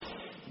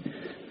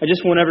I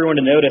just want everyone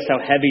to notice how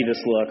heavy this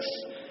looks.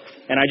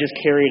 And I just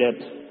carried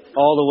it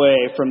all the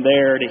way from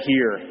there to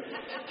here.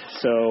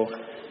 So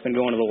I've been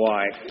going to the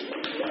Y.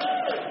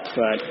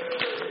 But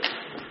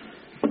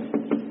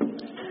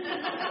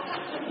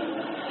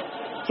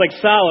it's like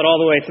solid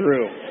all the way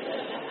through.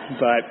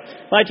 But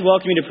I'd like to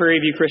welcome you to Prairie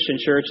View Christian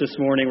Church this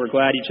morning. We're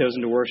glad you've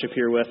chosen to worship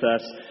here with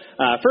us.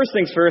 First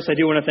things first, I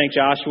do want to thank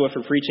Joshua for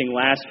preaching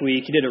last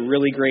week. He did a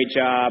really great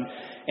job.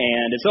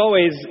 And it's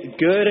always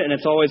good and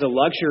it's always a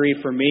luxury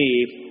for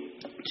me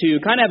to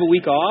kind of have a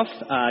week off,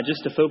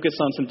 just to focus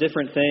on some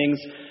different things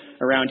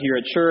around here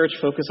at church,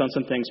 focus on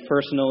some things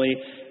personally.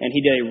 And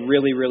he did a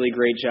really, really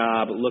great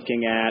job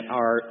looking at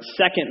our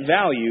second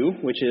value,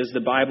 which is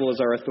the Bible is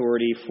our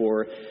authority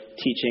for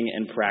teaching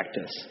and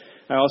practice.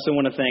 I also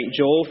want to thank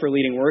Joel for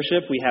leading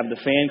worship. We have the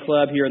fan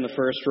club here in the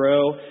first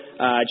row.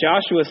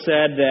 Joshua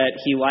said that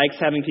he likes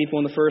having people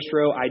in the first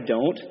row. I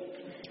don't,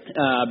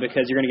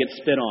 because you're going to get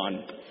spit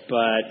on,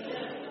 but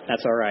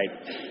that's all right.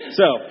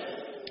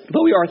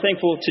 But we are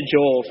thankful to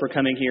Joel for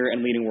coming here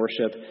and leading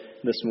worship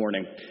this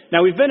morning.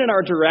 Now, we've been in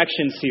our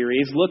Direction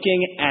series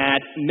looking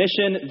at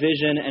mission,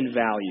 vision, and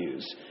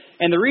values.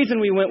 And the reason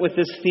we went with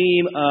this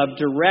theme of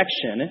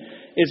direction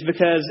is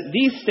because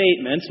these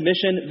statements,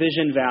 mission,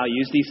 vision,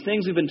 values, these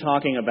things we've been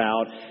talking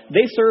about,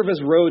 they serve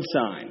as road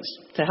signs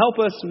to help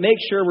us make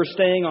sure we're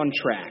staying on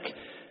track,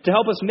 to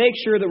help us make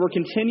sure that we're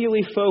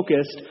continually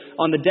focused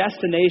on the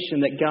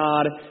destination that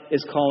God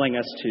is calling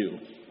us to.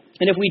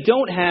 And if we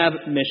don't have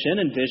mission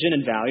and vision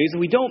and values, and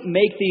we don't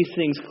make these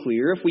things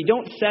clear, if we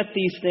don't set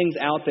these things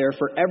out there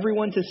for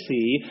everyone to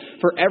see,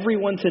 for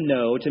everyone to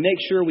know, to make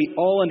sure we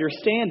all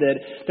understand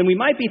it, then we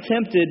might be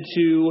tempted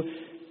to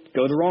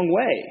go the wrong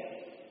way.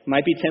 We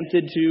might be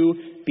tempted to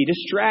be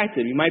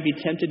distracted. We might be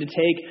tempted to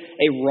take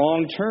a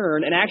wrong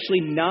turn and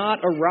actually not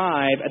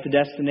arrive at the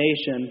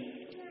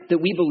destination that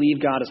we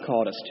believe God has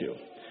called us to.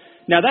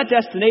 Now, that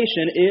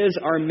destination is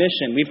our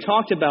mission. We've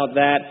talked about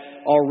that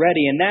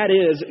already, and that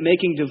is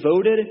making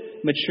devoted,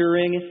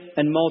 maturing,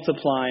 and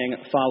multiplying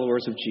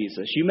followers of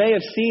Jesus. You may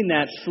have seen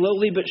that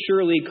slowly but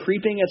surely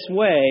creeping its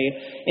way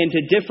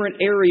into different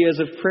areas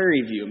of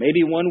Prairie View.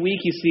 Maybe one week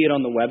you see it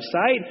on the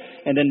website,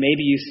 and then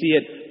maybe you see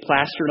it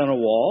plastered on a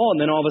wall,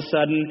 and then all of a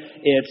sudden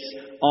it's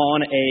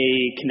on a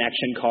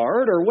connection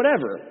card or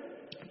whatever.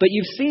 But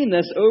you've seen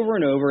this over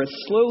and over.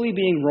 It's slowly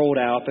being rolled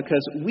out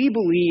because we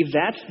believe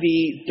that's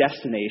the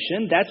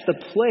destination, that's the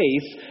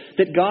place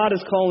that God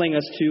is calling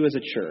us to as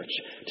a church,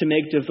 to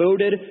make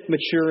devoted,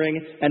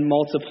 maturing, and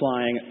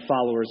multiplying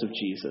followers of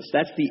Jesus.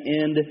 That's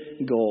the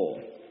end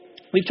goal.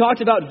 We've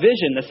talked about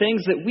vision, the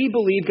things that we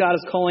believe God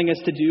is calling us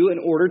to do in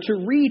order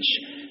to reach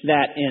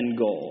that end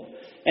goal.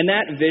 And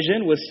that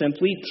vision was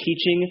simply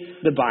teaching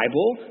the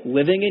Bible,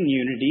 living in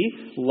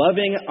unity,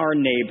 loving our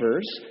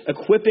neighbors,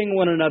 equipping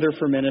one another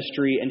for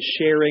ministry, and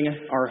sharing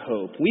our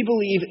hope. We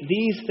believe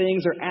these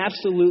things are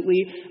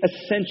absolutely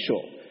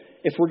essential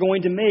if we're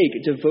going to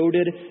make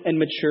devoted and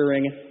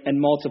maturing and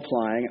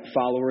multiplying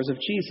followers of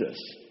Jesus.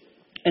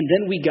 And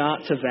then we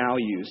got to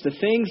values, the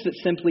things that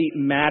simply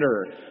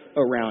matter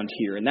around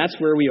here. And that's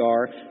where we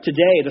are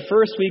today. The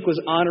first week was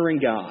honoring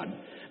God,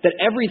 that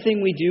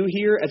everything we do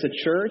here as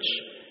a church,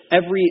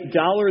 every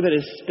dollar that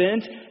is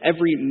spent,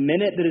 every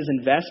minute that is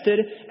invested,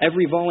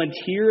 every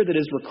volunteer that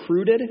is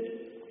recruited,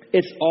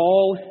 it's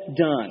all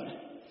done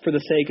for the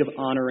sake of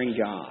honoring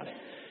God.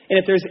 And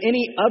if there's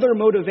any other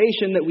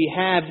motivation that we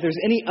have, if there's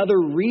any other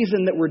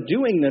reason that we're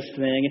doing this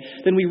thing,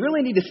 then we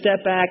really need to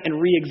step back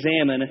and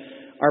re-examine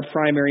our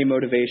primary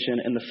motivation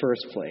in the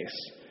first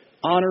place.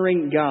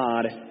 Honoring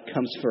God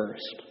comes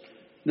first.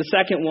 The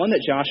second one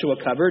that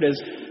Joshua covered is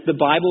the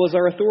Bible is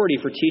our authority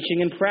for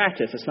teaching and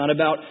practice. It's not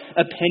about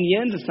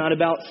opinions. It's not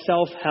about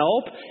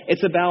self-help.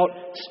 It's about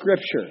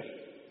Scripture.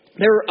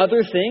 There are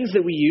other things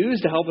that we use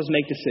to help us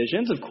make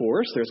decisions, of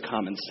course. There's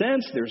common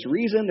sense, there's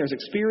reason, there's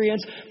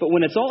experience. But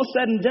when it's all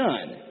said and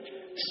done,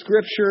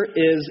 Scripture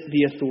is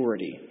the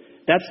authority.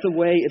 That's the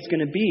way it's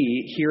going to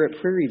be here at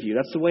Prairie View.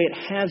 That's the way it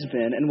has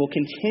been and will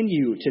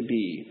continue to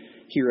be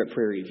here at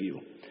Prairie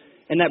View.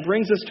 And that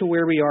brings us to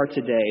where we are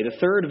today. The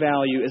third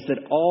value is that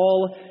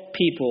all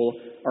people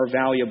are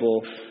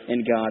valuable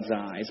in God's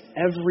eyes.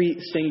 Every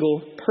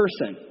single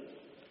person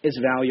is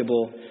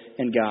valuable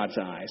in God's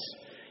eyes.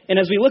 And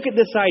as we look at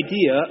this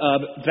idea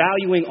of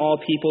valuing all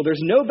people, there's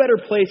no better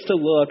place to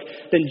look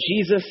than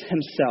Jesus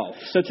himself.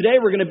 So today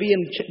we're going to be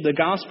in the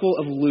Gospel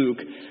of Luke,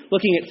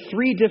 looking at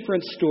 3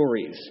 different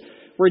stories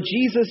where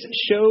Jesus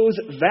shows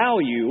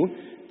value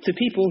to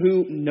people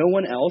who no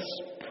one else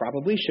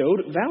probably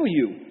showed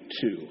value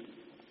to.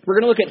 We're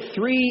going to look at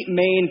 3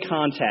 main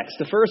contexts.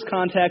 The first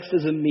context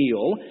is a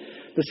meal.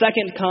 The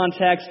second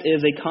context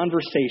is a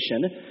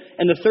conversation.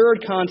 And the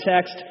third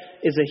context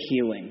is a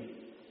healing.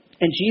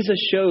 And Jesus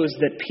shows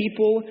that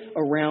people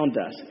around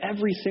us,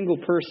 every single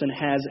person,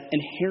 has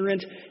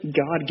inherent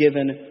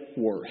God-given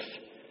worth.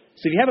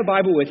 So if you have a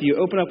Bible with you,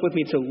 open up with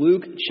me to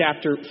Luke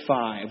chapter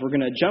 5. We're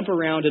going to jump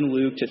around in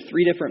Luke to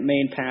 3 different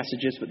main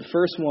passages, but the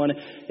first one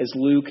is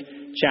Luke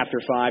chapter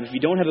 5. If you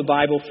don't have a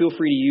Bible, feel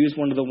free to use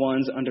one of the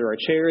ones under our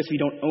chairs. If you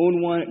don't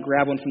own one,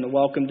 grab one from the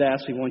welcome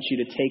desk. We want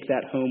you to take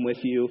that home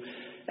with you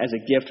as a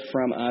gift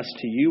from us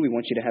to you. We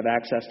want you to have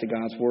access to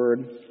God's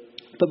Word.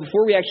 But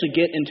before we actually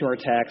get into our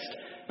text,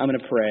 I'm going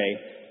to pray,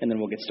 and then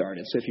we'll get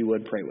started. So if you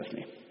would, pray with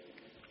me.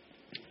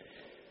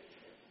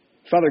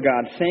 Father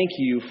God, thank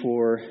you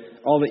for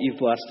all that you've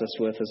blessed us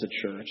with as a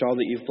church, all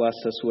that you've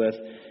blessed us with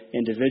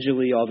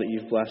individually, all that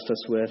you've blessed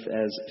us with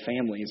as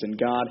families. And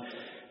God,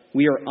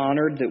 we are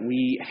honored that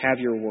we have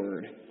your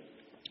word.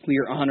 We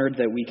are honored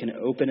that we can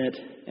open it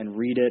and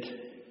read it.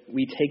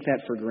 We take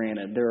that for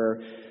granted. There are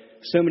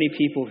so many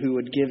people who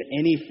would give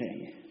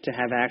anything to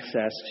have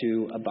access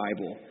to a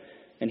Bible.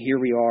 And here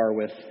we are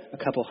with a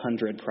couple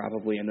hundred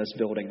probably in this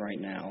building right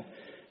now.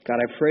 God,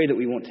 I pray that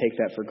we won't take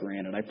that for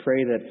granted. I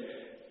pray that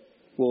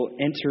we'll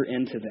enter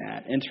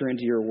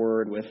into your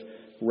word with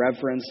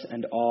reverence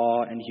and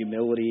awe and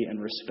humility and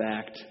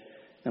respect.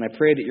 And I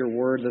pray that your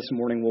word this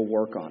morning will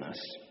work on us.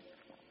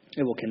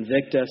 It will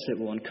convict us. It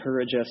will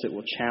encourage us. It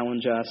will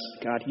challenge us.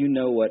 God, you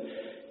know what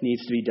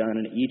needs to be done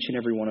in each and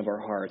every one of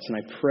our hearts. And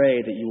I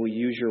pray that you will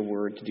use your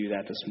word to do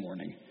that this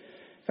morning.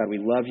 God, we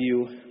love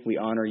you. We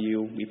honor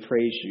you. We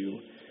praise you.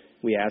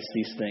 We ask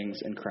these things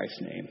in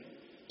Christ's name.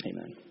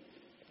 Amen.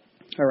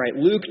 All right,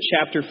 Luke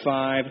chapter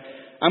 5.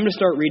 I'm going to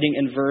start reading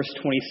in verse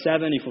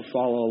 27, if you'll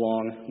follow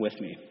along with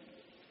me.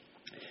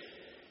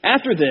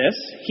 After this,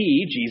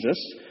 he, Jesus,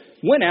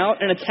 went out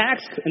and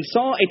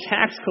saw a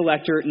tax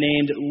collector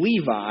named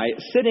Levi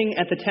sitting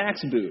at the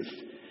tax booth.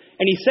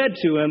 And he said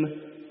to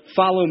him,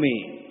 "Follow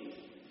me."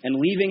 And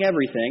leaving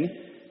everything,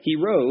 he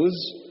rose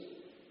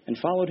and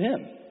followed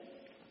him.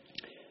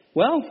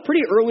 Well,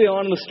 pretty early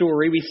on in the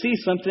story, we see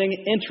something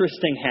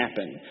interesting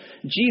happen.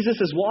 Jesus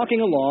is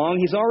walking along.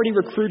 He's already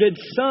recruited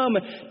some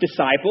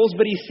disciples,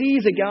 but he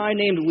sees a guy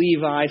named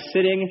Levi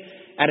sitting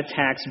at a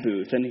tax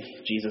booth. And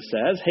Jesus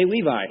says, "Hey,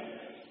 Levi,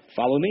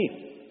 follow me."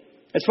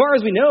 As far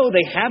as we know,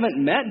 they haven't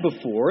met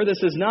before.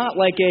 This is not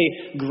like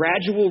a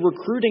gradual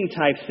recruiting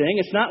type thing.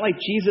 It's not like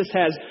Jesus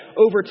has,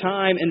 over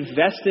time,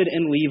 invested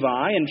in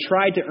Levi and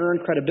tried to earn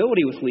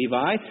credibility with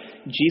Levi.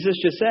 Jesus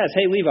just says,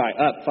 "Hey, Levi,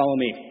 up, follow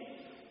me.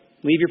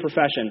 Leave your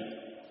profession.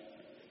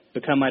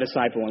 Become my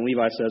disciple." And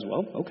Levi says,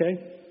 "Well, okay,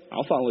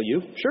 I'll follow you.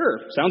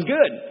 Sure, sounds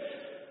good."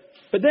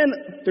 But then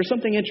there's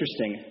something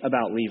interesting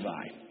about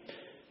Levi.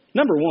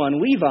 Number one,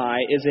 Levi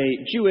is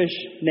a Jewish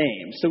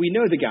name, so we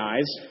know the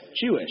guy's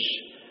Jewish.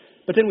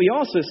 But then we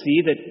also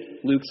see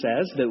that Luke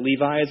says that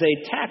Levi is a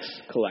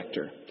tax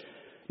collector.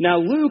 Now,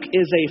 Luke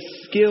is a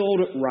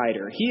skilled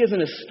writer. He is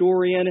an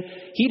historian.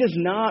 He does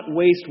not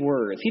waste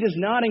words. He does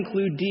not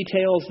include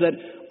details that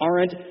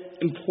aren't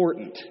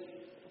important.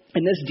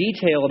 And this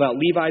detail about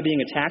Levi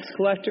being a tax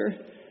collector,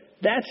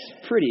 that's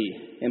pretty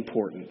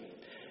important.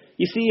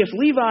 You see, if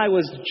Levi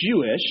was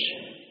Jewish,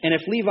 and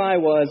if Levi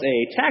was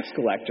a tax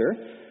collector,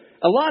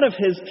 a lot of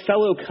his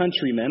fellow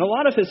countrymen, a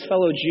lot of his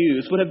fellow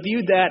Jews would have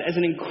viewed that as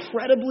an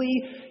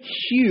incredibly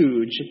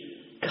huge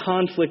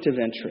conflict of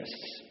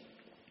interests.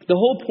 The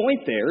whole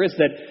point there is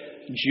that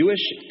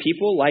Jewish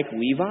people like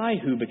Levi,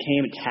 who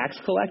became tax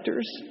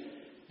collectors,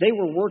 they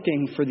were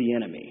working for the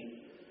enemy.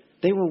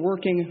 They were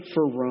working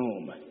for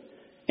Rome.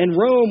 And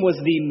Rome was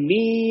the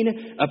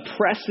mean,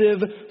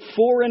 oppressive,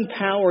 foreign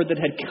power that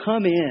had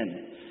come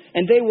in.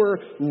 And they were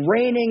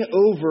reigning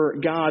over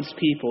God's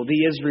people,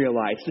 the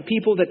Israelites, the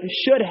people that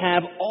should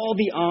have all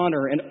the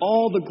honor and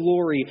all the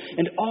glory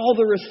and all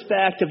the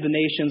respect of the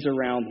nations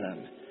around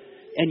them.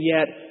 And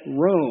yet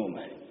Rome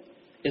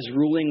is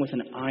ruling with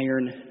an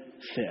iron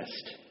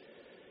fist.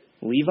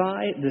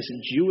 Levi, this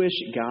Jewish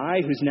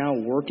guy who's now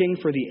working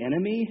for the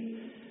enemy,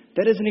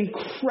 that is an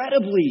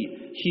incredibly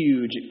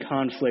huge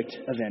conflict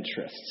of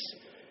interests.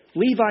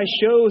 Levi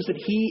shows that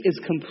he is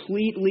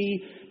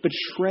completely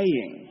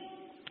betraying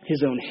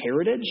his own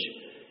heritage,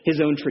 his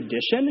own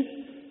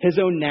tradition, his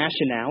own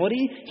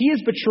nationality. He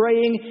is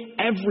betraying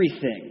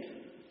everything,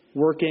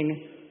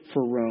 working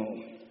for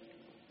Rome.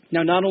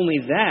 Now, not only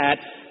that,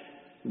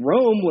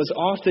 Rome was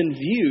often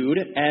viewed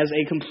as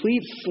a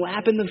complete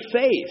slap in the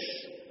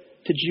face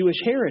to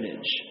Jewish heritage.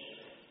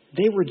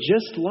 They were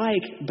just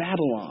like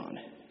Babylon,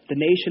 the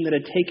nation that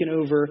had taken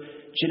over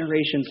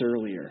generations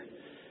earlier.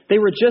 They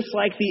were just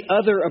like the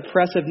other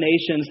oppressive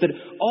nations that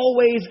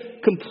always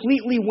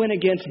completely went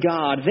against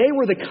God. They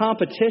were the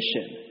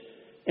competition.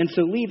 And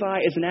so Levi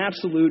is an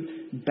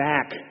absolute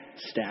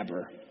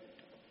backstabber.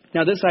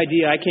 Now, this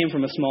idea, I came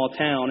from a small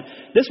town.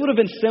 This would have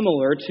been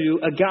similar to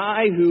a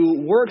guy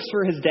who works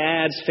for his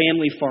dad's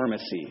family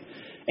pharmacy.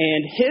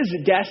 And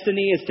his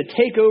destiny is to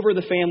take over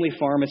the family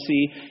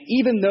pharmacy,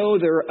 even though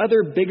there are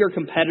other bigger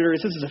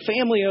competitors. This is a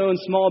family-owned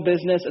small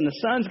business, and the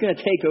son's going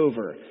to take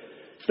over.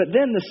 But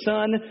then the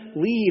son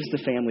leaves the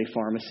family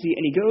pharmacy,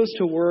 and he goes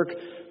to work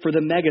for the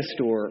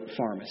megastore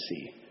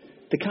pharmacy.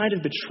 The kind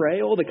of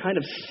betrayal, the kind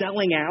of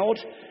selling out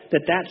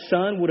that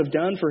son would have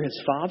done for his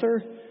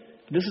father,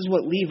 this is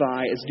what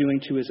Levi is doing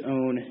to his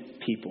own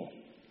people.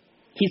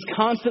 He's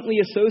constantly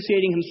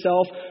associating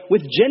himself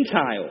with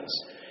Gentiles,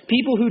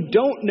 people who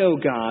don't know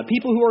God,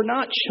 people who are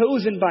not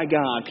chosen by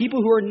God,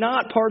 people who are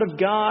not part of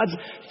God's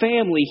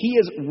family. He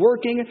is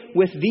working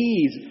with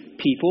these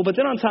people. But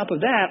then on top of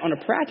that, on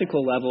a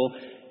practical level,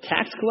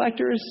 tax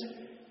collectors,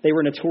 they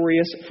were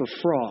notorious for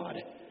fraud.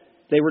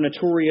 They were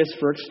notorious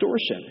for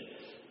extortion,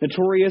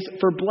 notorious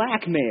for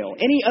blackmail,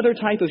 any other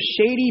type of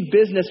shady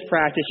business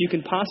practice you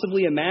can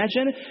possibly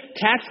imagine.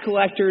 Tax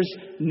collectors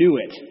knew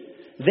it.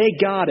 They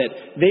got it.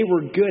 They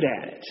were good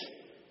at it.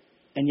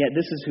 And yet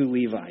this is who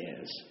Levi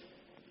is.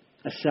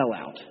 A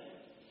sellout,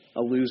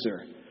 a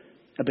loser,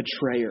 a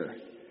betrayer,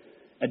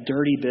 a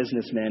dirty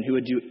businessman who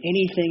would do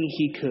anything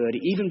he could,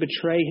 even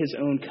betray his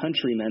own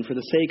countrymen for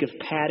the sake of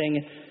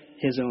padding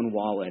his own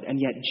wallet. And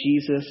yet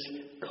Jesus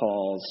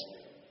calls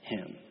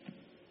him.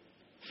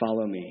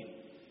 Follow me.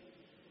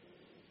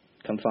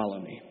 Come follow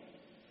me.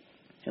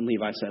 And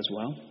Levi says,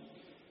 well,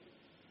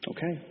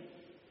 okay.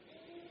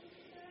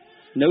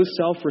 No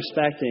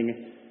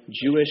self-respecting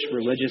Jewish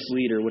religious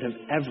leader would have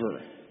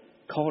ever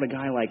called a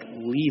guy like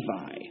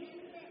Levi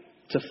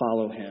to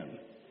follow him.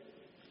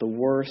 The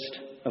worst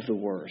of the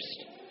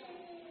worst.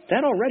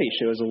 That already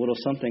shows a little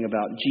something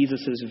about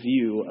Jesus'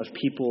 view of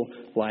people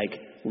like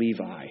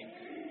Levi.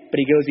 But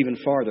he goes even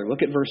farther.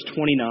 Look at verse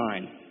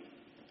 29.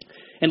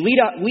 And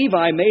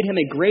Levi made him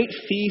a great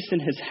feast in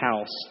his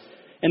house.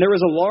 And there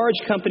was a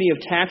large company of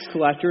tax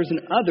collectors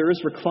and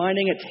others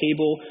reclining at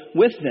table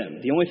with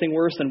them. The only thing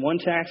worse than one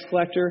tax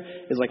collector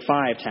is like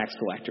 5 tax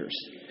collectors.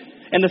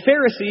 And the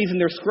Pharisees and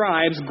their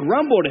scribes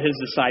grumbled at his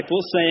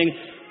disciples, saying,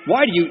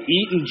 "Why do you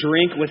eat and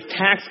drink with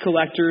tax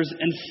collectors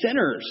and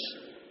sinners?"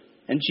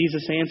 And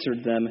Jesus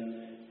answered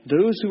them,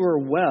 "Those who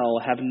are well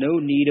have no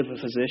need of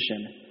a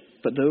physician,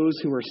 but those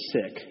who are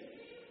sick.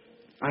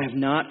 I have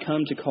not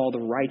come to call the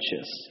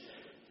righteous,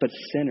 but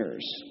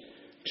sinners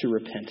to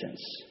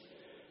repentance."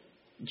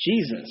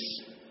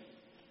 Jesus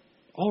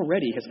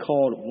already has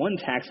called one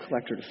tax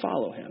collector to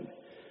follow him.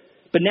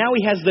 But now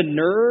he has the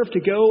nerve to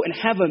go and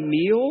have a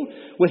meal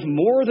with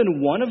more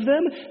than one of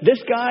them.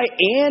 This guy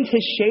and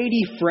his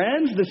shady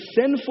friends, the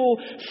sinful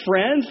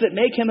friends that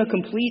make him a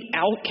complete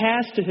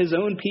outcast to his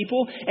own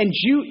people. And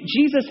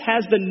Jesus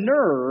has the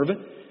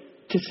nerve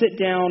to sit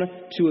down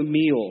to a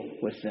meal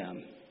with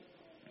them.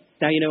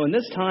 Now, in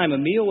this time, a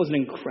meal was an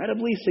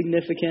incredibly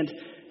significant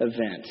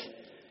event.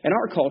 In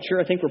our culture,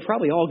 I think we're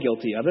probably all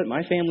guilty of it,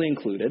 my family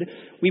included.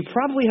 We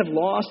probably have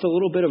lost a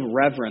little bit of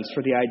reverence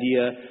for the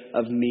idea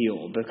of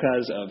meal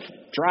because of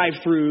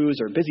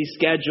drive-thrus or busy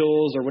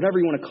schedules or whatever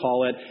you want to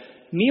call it.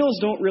 Meals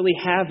don't really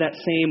have that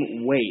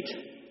same weight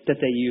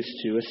that they used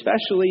to,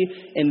 especially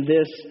in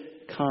this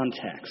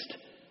context.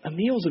 A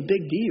meal is a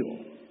big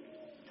deal.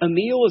 A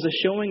meal is a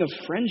showing of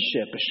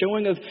friendship, a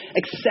showing of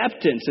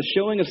acceptance, a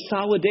showing of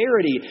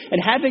solidarity.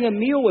 And having a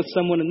meal with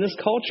someone in this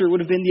culture would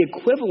have been the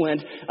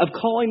equivalent of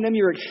calling them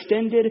your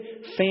extended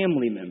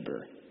family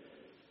member.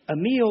 A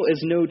meal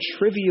is no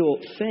trivial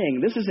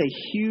thing. This is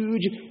a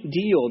huge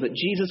deal that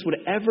Jesus would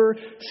ever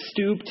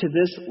stoop to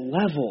this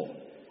level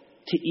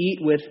to eat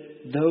with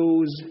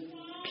those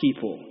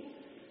people.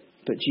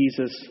 But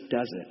Jesus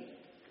does it.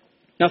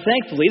 Now,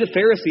 thankfully, the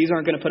Pharisees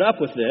aren't going to put up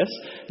with this.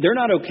 They're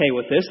not okay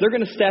with this. They're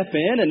going to step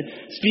in and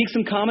speak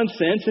some common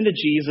sense into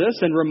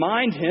Jesus and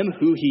remind him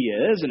who he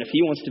is. And if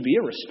he wants to be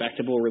a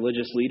respectable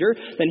religious leader,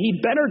 then he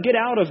better get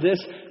out of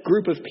this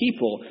group of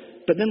people.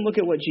 But then look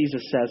at what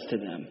Jesus says to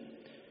them.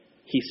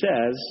 He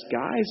says,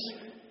 guys,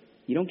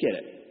 you don't get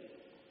it.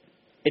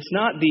 It's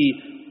not the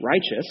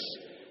righteous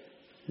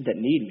that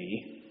need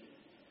me.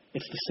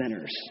 It's the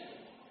sinners.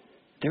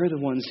 They're the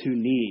ones who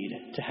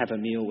need to have a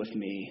meal with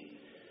me.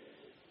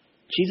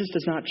 Jesus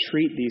does not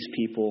treat these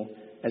people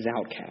as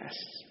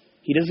outcasts.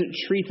 He doesn't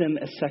treat them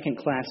as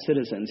second-class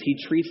citizens. He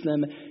treats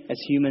them as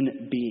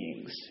human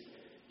beings.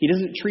 He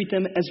doesn't treat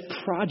them as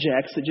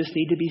projects that just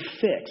need to be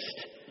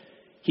fixed.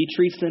 He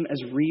treats them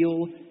as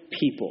real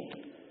people,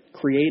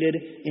 created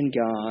in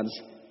God's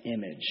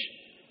image,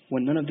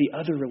 when none of the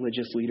other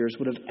religious leaders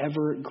would have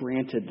ever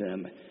granted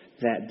them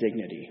that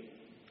dignity.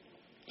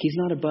 He's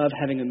not above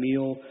having a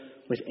meal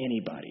with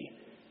anybody,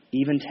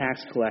 even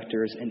tax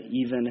collectors and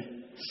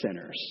even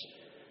sinners.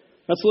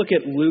 Let's look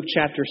at Luke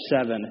chapter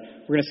 7.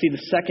 We're going to see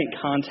the second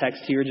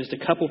context here, just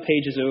a couple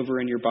pages over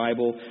in your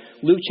Bible.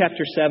 Luke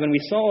chapter 7, we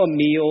saw a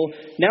meal.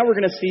 Now we're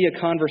going to see a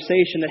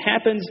conversation that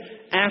happens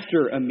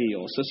after a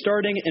meal. So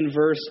starting in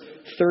verse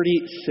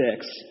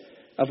 36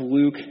 of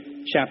Luke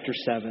chapter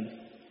 7.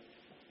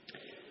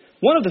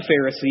 One of the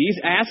Pharisees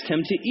asked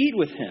him to eat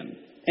with him,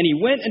 and he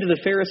went into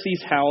the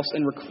Pharisee's house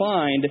and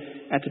reclined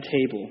at the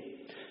table.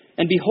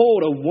 And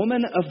behold, a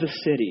woman of the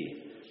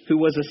city, who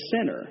was a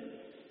sinner,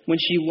 when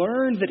she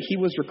learned that he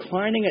was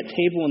reclining at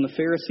table in the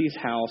Pharisee's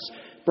house,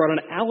 brought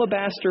an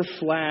alabaster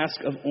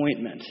flask of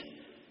ointment,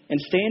 and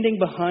standing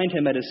behind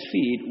him at his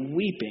feet,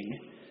 weeping,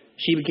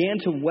 she began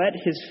to wet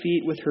his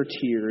feet with her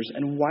tears,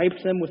 and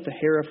wiped them with the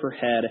hair of her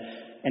head,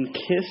 and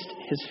kissed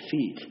his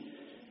feet,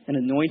 and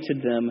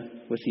anointed them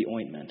with the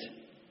ointment.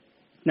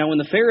 Now when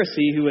the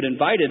Pharisee who had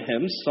invited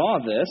him saw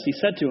this, he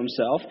said to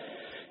himself,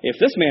 If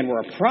this man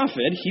were a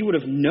prophet, he would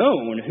have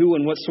known who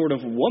and what sort of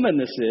woman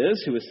this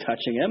is who is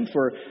touching him,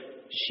 for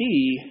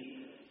she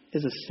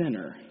is a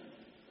sinner.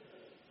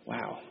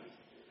 Wow.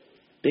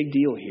 Big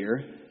deal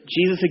here.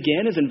 Jesus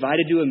again is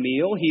invited to a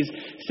meal. He's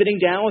sitting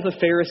down with a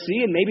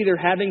Pharisee, and maybe they're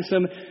having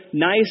some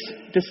nice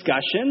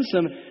discussion,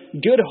 some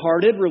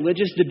good-hearted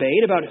religious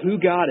debate about who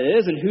God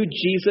is and who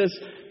Jesus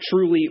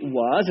truly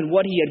was and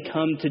what he had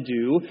come to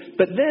do.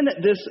 But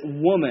then this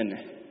woman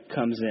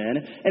comes in,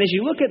 and as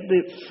you look at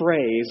the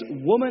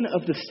phrase, woman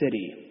of the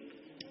city,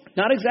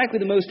 not exactly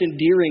the most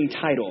endearing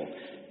title,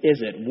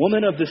 is it?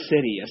 Woman of the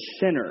city, a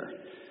sinner.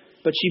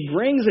 But she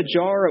brings a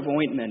jar of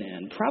ointment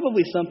in,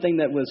 probably something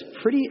that was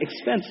pretty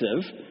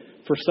expensive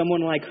for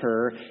someone like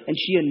her, and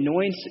she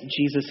anoints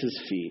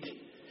Jesus' feet.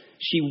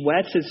 She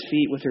wets his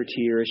feet with her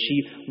tears.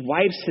 She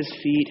wipes his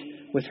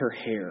feet with her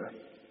hair.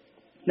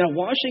 Now,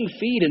 washing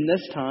feet in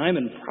this time,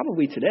 and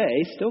probably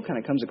today, still kind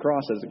of comes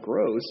across as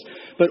gross,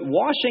 but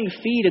washing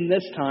feet in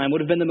this time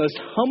would have been the most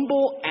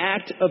humble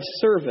act of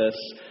service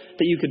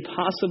that you could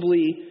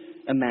possibly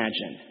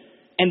imagine.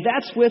 And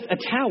that's with a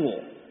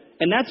towel.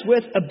 And that's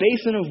with a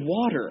basin of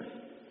water,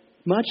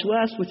 much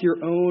less with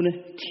your own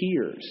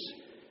tears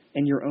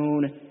and your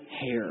own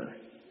hair.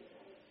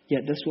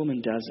 Yet this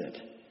woman does it.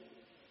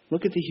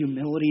 Look at the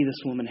humility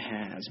this woman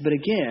has. But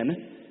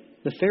again,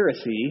 the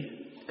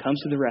Pharisee comes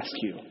to the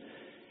rescue.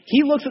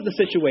 He looks at the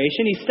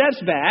situation, he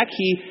steps back,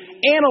 he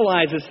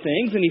analyzes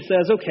things, and he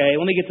says, okay,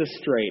 let me get this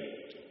straight.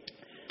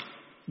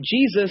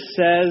 Jesus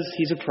says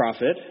he's a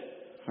prophet,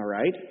 all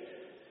right?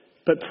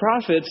 But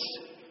prophets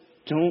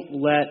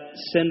don't let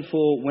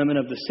sinful women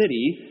of the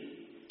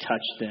city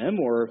touch them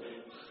or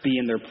be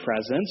in their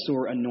presence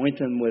or anoint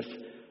them with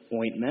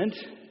ointment.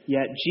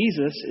 Yet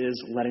Jesus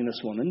is letting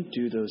this woman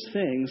do those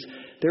things.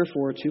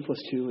 Therefore, 2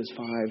 + 2 is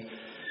 5.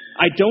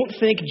 I don't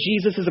think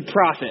Jesus is a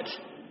prophet.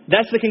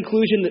 That's the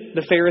conclusion that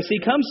the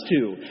Pharisee comes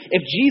to.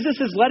 If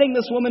Jesus is letting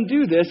this woman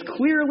do this,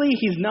 clearly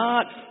he's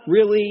not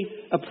really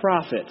a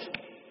prophet.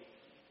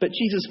 But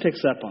Jesus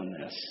picks up on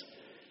this.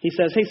 He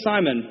says, hey,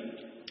 Simon,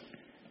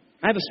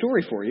 I have a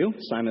story for you.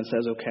 Simon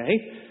says,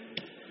 okay.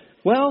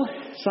 Well,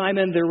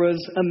 Simon, there was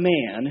a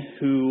man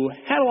who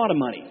had a lot of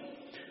money.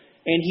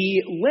 And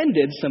he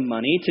lended some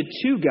money to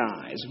two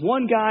guys.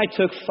 One guy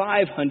took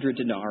 500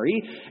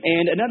 denarii,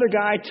 and another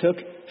guy took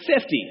 50.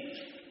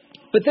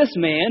 But this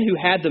man who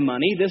had the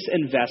money, this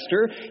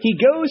investor, he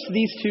goes to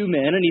these two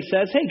men and he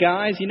says, hey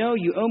guys, you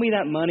owe me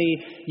that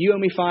money. You owe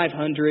me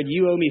 500.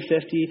 You owe me 50.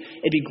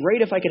 It'd be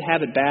great if I could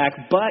have it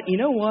back. But you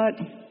know what?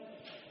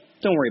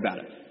 Don't worry about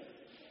it.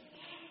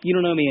 You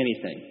don't owe me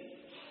anything.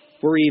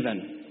 We're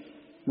even.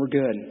 We're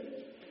good.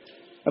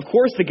 Of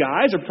course, the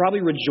guys are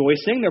probably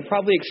rejoicing. They're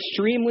probably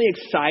extremely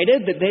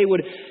excited that they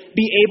would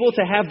be able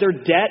to have their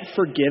debt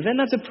forgiven.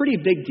 That's a pretty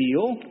big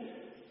deal.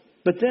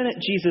 But then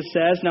Jesus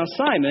says, now,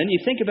 Simon, you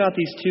think about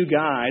these two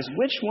guys,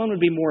 which one would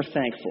be more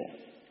thankful?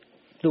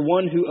 The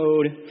one who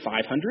owed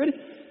 500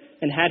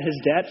 and had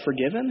his debt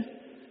forgiven,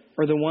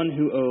 or the one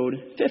who owed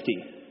 50?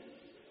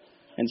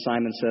 And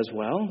Simon says,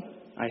 well,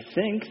 I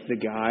think the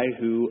guy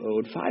who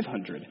owed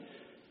 500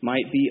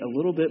 might be a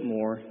little bit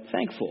more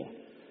thankful.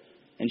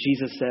 And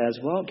Jesus says,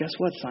 well, guess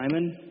what,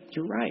 Simon?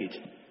 You're right.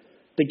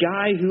 The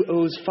guy who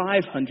owes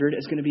 500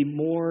 is going to be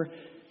more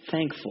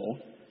thankful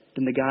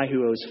than the guy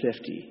who owes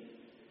 50.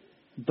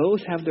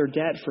 Both have their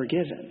debt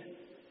forgiven,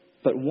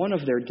 but one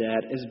of their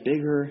debt is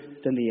bigger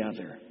than the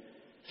other.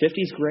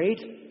 50 is great.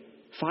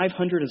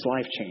 500 is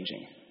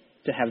life-changing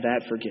to have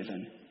that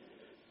forgiven.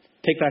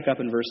 Pick back up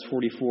in verse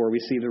 44. We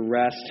see the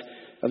rest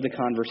of the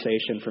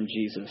conversation from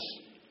Jesus.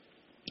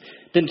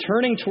 Then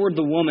turning toward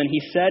the woman,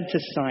 he said to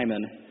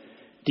Simon,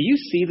 do you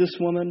see this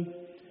woman?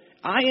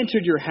 I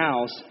entered your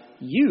house.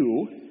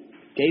 You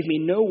gave me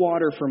no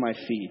water for my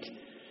feet,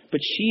 but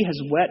she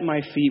has wet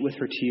my feet with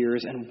her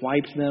tears and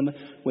wiped them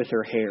with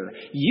her hair.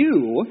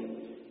 You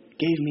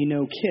gave me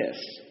no kiss,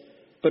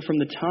 but from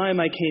the time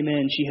I came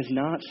in, she has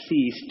not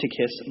ceased to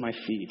kiss my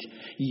feet.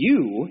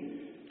 You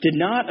did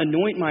not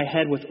anoint my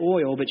head with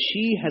oil, but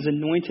she has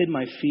anointed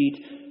my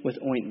feet with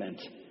ointment.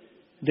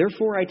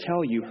 Therefore I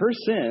tell you, her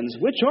sins,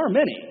 which are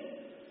many,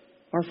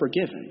 are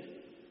forgiven,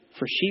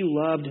 for she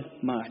loved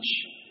much.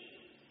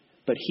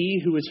 But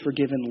he who is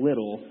forgiven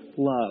little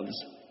loves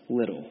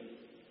little.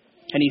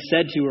 And he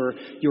said to her,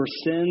 your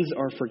sins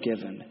are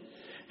forgiven.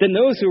 Then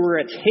those who were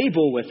at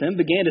table with him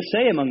began to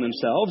say among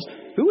themselves,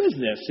 who is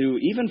this who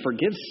even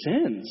forgives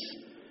sins?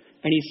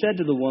 And he said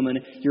to the woman,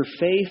 your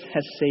faith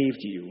has saved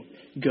you.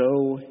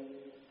 Go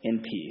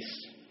in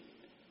peace.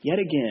 Yet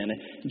again,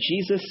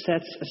 Jesus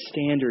sets a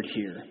standard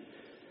here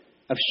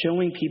of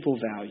showing people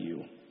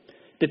value.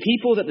 The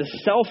people that the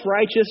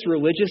self-righteous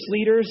religious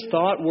leaders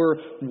thought were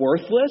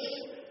worthless,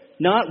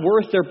 not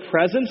worth their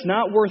presence,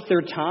 not worth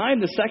their time,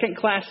 the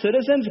second-class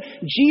citizens,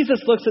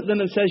 Jesus looks at them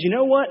and says, you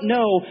know what?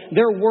 No,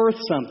 they're worth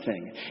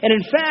something. And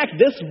in fact,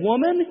 this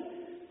woman,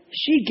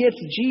 she gets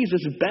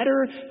Jesus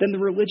better than the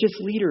religious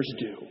leaders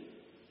do.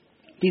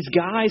 These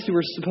guys who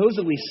are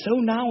supposedly so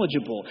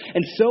knowledgeable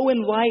and so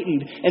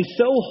enlightened and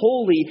so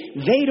holy,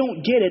 they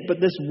don't get it,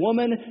 but this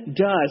woman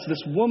does.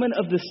 This woman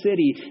of the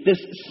city, this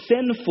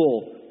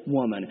sinful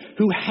woman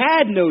who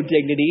had no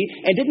dignity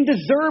and didn't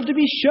deserve to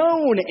be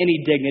shown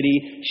any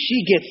dignity,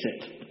 she gets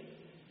it.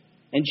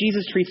 And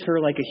Jesus treats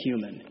her like a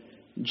human.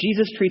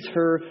 Jesus treats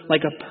her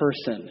like a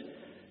person,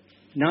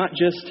 not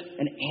just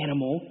an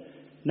animal,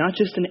 not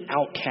just an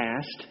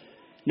outcast,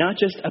 not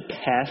just a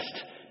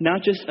pest,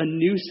 not just a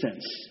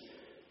nuisance,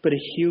 but a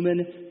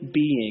human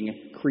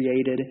being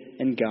created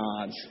in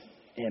God's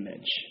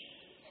image.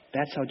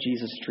 That's how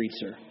Jesus treats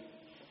her.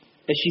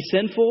 Is she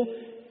sinful?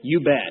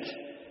 You bet.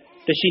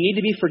 Does she need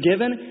to be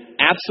forgiven?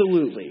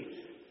 Absolutely.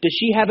 Does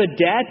she have a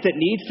debt that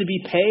needs to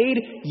be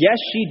paid? Yes,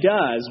 she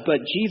does. But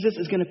Jesus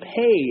is going to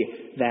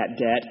pay that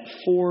debt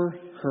for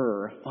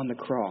her on the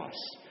cross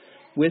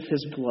with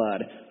his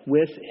blood,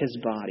 with his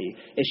body.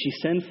 Is she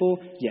sinful?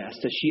 Yes.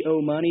 Does she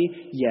owe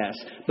money? Yes.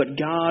 But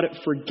God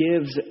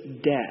forgives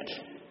debt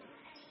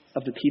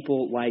of the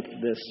people like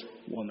this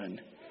woman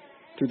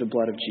through the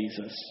blood of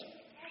Jesus.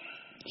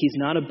 He's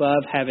not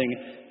above having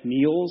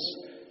meals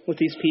with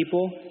these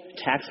people,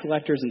 tax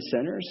collectors and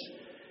sinners.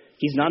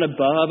 He's not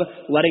above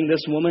letting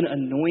this woman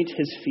anoint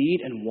his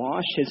feet and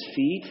wash his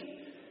feet.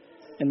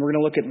 And we're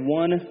going to look at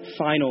one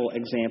final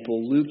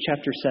example, Luke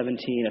chapter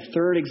 17, a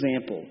third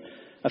example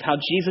of how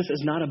Jesus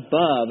is not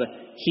above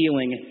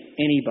healing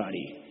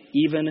anybody,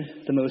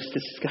 even the most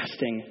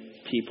disgusting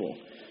people.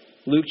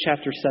 Luke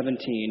chapter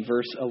 17,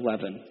 verse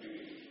 11.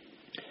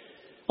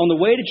 On the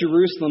way to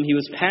Jerusalem, he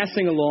was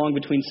passing along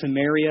between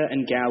Samaria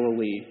and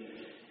Galilee.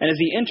 And as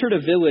he entered a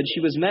village, he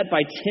was met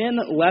by 10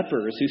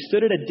 lepers who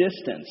stood at a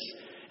distance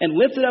and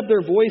lifted up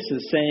their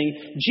voices,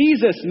 saying,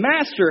 "Jesus,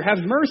 Master, have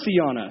mercy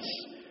on us."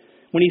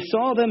 When he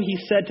saw them, he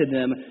said to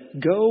them,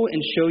 "Go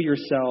and show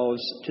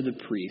yourselves to the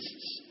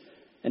priests."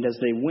 And as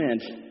they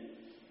went,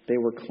 they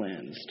were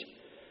cleansed.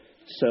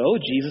 So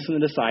Jesus and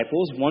the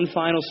disciples, one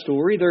final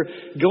story, they're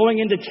going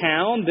into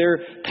town, they're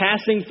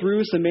passing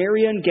through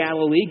Samaria and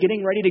Galilee,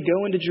 getting ready to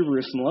go into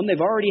Jerusalem. They've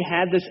already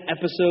had this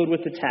episode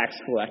with the tax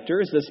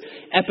collectors, this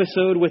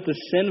episode with the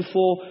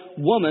sinful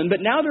woman,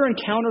 but now they're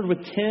encountered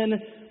with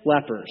 10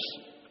 lepers.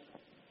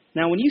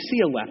 Now, when you see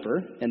a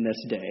leper in this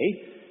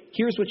day,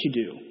 here's what you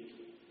do.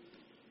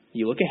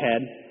 You look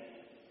ahead,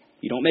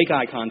 you don't make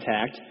eye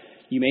contact,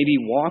 you maybe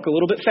walk a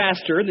little bit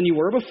faster than you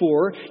were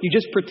before, you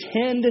just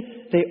pretend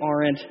they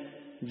aren't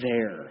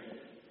there.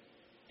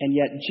 And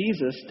yet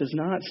Jesus does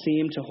not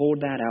seem to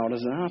hold that out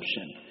as an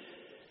option.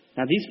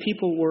 Now, these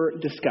people were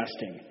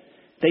disgusting.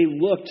 They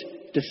looked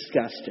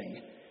disgusting.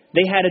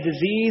 They had a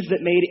disease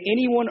that made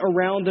anyone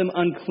around them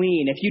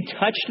unclean. If you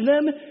touched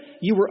them,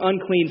 you were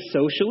unclean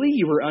socially,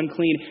 you were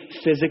unclean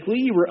physically,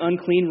 you were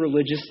unclean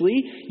religiously.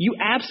 You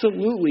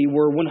absolutely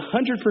were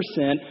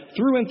 100%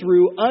 through and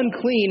through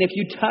unclean if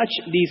you touch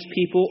these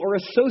people or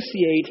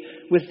associate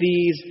with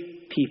these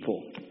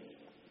people.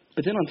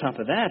 But then on top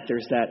of that,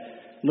 there's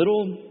that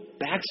little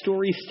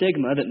backstory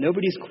stigma that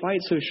nobody's quite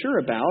so sure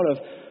about of,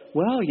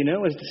 well, you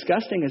know, as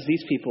disgusting as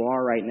these people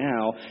are right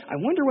now, I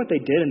wonder what they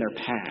did in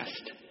their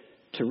past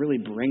to really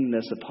bring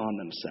this upon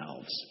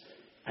themselves.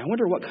 I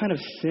wonder what kind of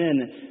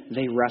sin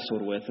they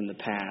wrestled with in the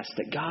past,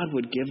 that God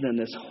would give them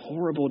this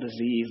horrible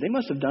disease. They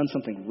must have done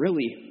something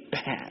really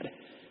bad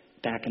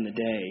back in the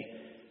day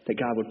that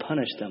God would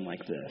punish them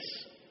like this.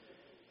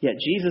 Yet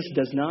Jesus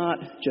does not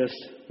just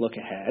look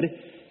ahead.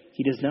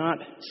 He does not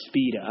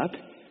speed up.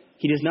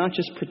 He does not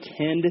just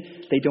pretend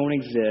they don't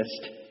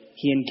exist.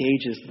 He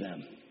engages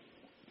them.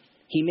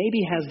 He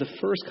maybe has the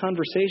first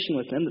conversation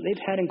with them that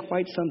they've had in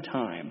quite some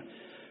time.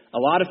 A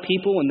lot of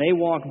people, when they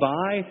walk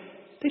by,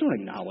 they don't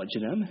acknowledge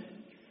them.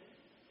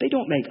 They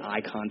don't make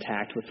eye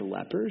contact with the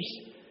lepers.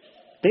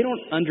 They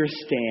don't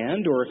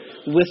understand or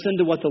listen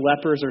to what the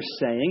lepers are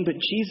saying, but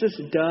Jesus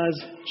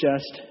does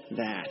just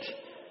that.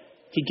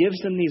 He gives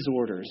them these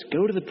orders.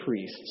 Go to the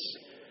priests.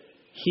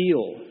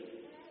 Heal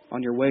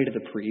on your way to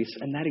the priests,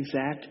 and that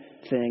exact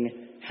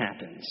thing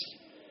happens.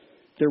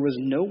 There was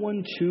no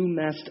one too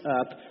messed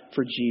up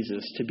for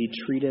Jesus to be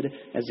treated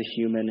as a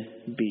human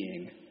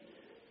being.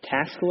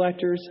 Tax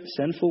collectors,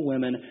 sinful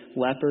women,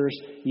 lepers,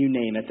 you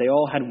name it. They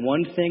all had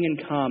one thing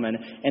in common,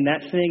 and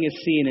that thing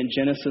is seen in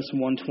Genesis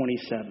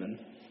 1:27.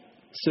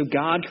 So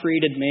God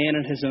created man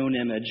in his own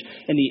image.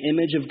 In the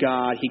image of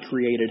God, he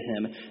created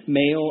him.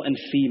 Male and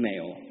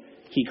female,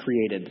 he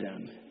created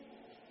them.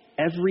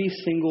 Every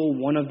single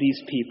one of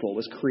these people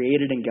was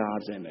created in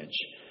God's image,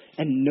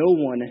 and no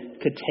one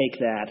could take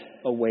that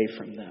away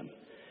from them.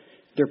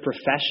 Their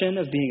profession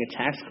of being a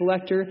tax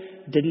collector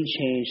didn't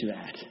change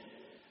that.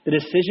 The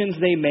decisions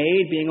they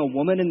made being a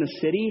woman in the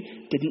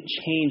city didn't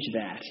change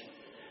that.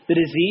 The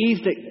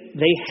disease that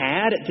they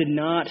had did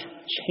not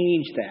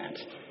change that.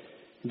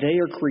 They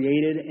are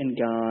created in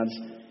God's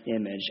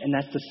image. And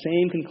that's the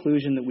same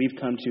conclusion that we've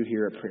come to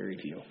here at Prairie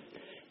View.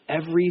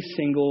 Every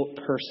single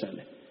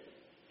person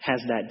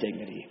has that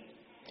dignity.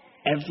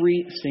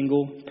 Every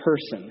single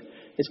person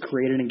is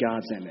created in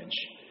God's image.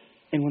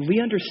 And when we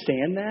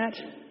understand that,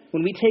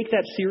 when we take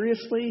that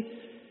seriously,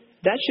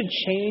 that should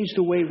change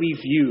the way we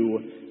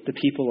view the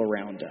people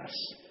around us.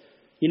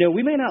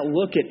 We may not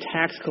look at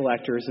tax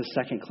collectors as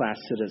second-class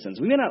citizens.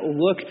 We may not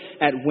look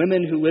at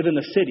women who live in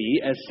the city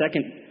as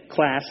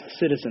second-class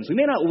citizens. We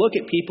may not look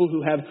at people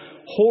who have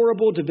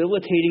horrible,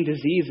 debilitating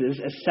diseases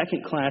as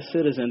second-class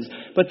citizens.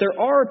 But there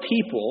are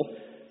people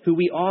who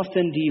we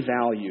often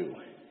devalue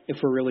if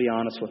we're really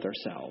honest with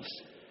ourselves.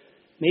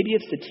 Maybe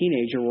it's the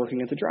teenager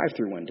working at the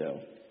drive-thru window.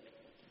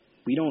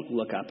 We don't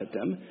look up at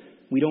them.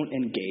 We don't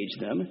engage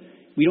them.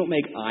 We don't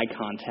make eye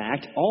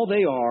contact. All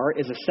they are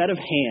is a set of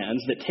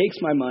hands that takes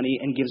my money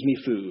and gives me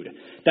food.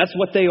 That's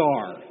what they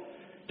are.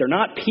 They're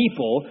not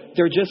people.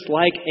 They're just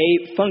like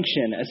a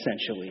function,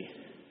 essentially.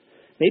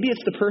 Maybe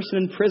it's the person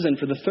in prison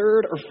for the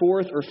third or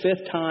fourth or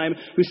fifth time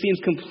who seems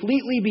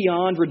completely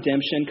beyond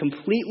redemption,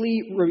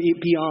 completely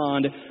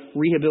beyond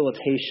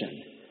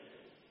rehabilitation.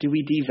 Do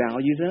we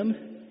devalue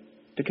them?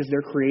 Because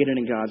they're created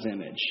in God's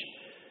image.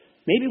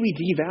 Maybe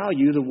we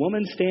devalue the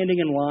woman standing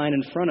in line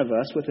in front of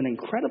us with an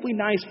incredibly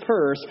nice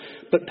purse,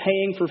 but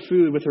paying for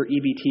food with her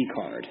EBT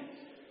card.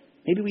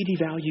 Maybe we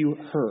devalue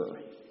her.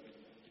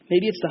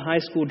 Maybe it's the high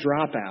school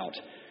dropout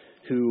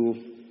who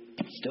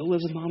still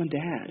lives with mom and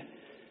dad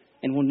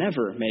and will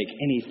never make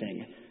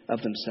anything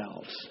of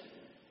themselves.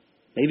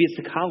 Maybe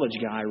it's the college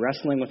guy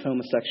wrestling with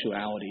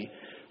homosexuality,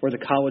 or the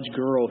college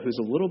girl who's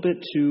a little bit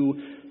too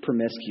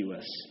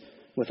promiscuous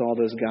with all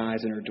those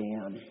guys in her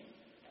dorm.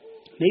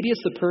 Maybe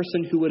it's the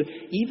person who would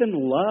even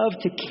love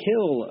to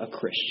kill a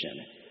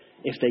Christian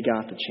if they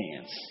got the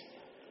chance.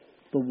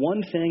 The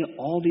one thing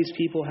all these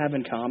people have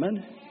in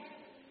common,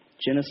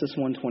 Genesis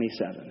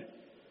 1:27,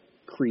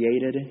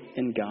 created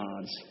in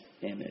God's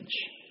image.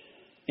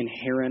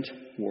 Inherent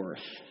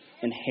worth,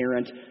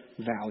 inherent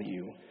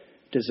value,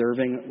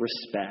 deserving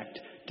respect,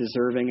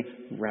 deserving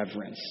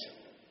reverence,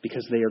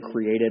 because they are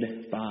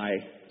created by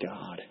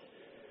God.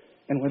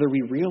 And whether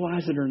we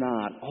realize it or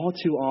not, all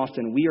too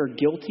often we are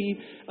guilty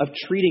of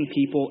treating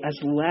people as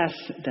less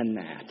than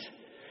that.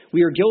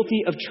 We are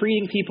guilty of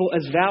treating people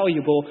as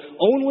valuable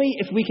only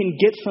if we can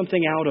get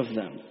something out of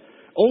them.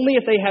 Only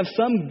if they have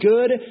some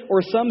good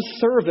or some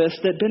service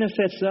that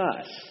benefits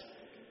us.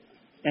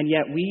 And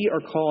yet we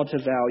are called to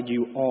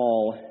value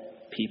all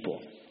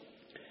people.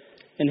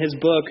 In his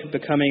book,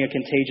 Becoming a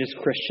Contagious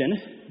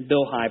Christian,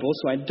 Bill Hybels,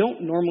 who I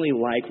don't normally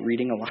like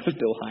reading a lot of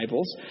Bill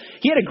Hybels,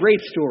 he had a great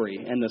story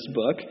in this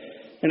book.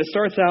 And it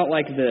starts out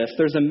like this.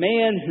 There's a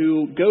man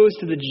who goes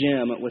to the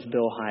gym with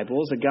Bill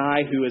Hybels, a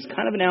guy who is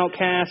kind of an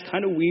outcast,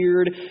 kind of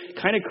weird,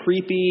 kind of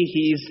creepy.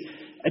 He's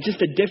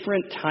just a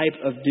different type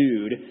of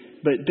dude.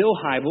 But Bill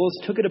Hybels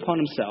took it upon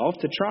himself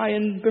to try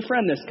and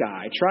befriend this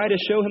guy, try to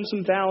show him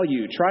some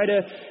value, try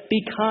to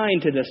be kind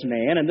to this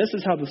man. And this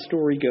is how the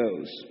story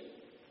goes.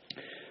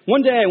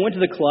 One day I went to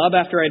the club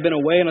after I'd been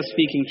away on a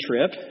speaking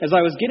trip. As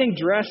I was getting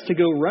dressed to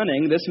go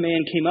running, this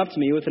man came up to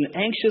me with an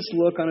anxious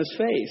look on his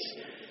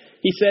face.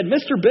 He said,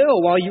 "Mr.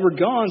 Bill, while you were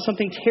gone,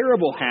 something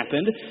terrible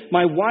happened.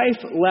 My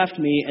wife left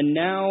me, and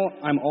now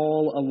I'm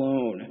all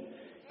alone.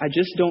 I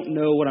just don't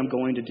know what I'm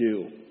going to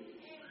do."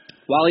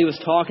 While he was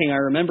talking, I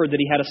remembered that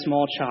he had a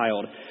small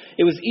child.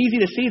 It was easy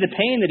to see the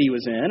pain that he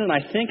was in, and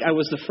I think I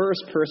was the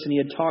first person he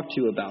had talked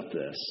to about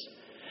this.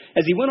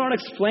 As he went on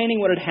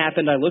explaining what had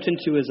happened, I looked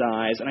into his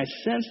eyes, and I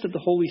sensed that the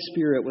Holy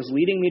Spirit was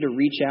leading me to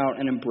reach out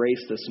and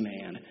embrace this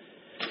man.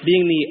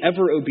 Being the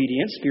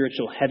ever-obedient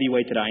spiritual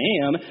heavyweight that I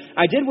am,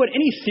 I did what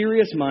any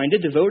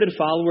serious-minded, devoted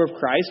follower of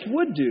Christ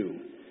would do.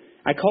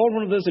 I called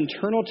one of those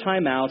internal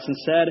timeouts and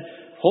said,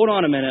 "Hold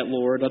on a minute,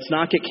 Lord, let's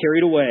not get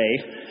carried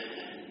away."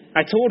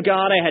 I told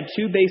God I had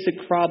two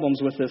basic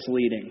problems with this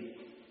leading.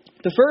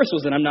 The first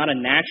was that I'm not a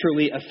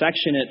naturally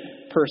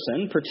affectionate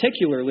person,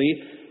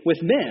 particularly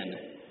with men.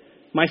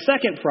 My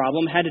second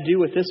problem had to do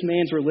with this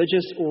man's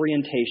religious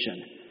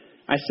orientation.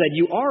 I said,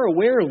 "You are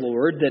aware,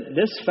 Lord, that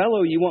this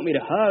fellow you want me to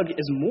hug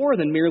is more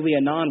than merely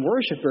a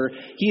non-worshiper.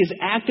 He is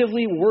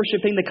actively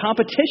worshiping the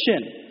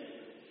competition."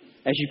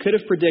 As you could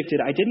have predicted,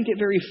 I didn't get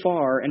very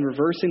far in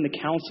reversing the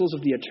counsels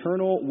of the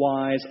eternal,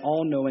 wise,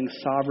 all-knowing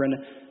sovereign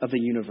of the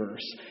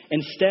universe.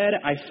 Instead,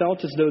 I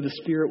felt as though the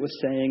Spirit was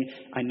saying,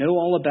 "I know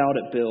all about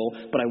it, Bill,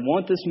 but I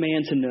want this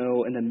man to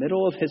know in the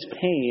middle of his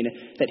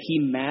pain that he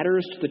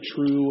matters to the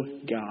true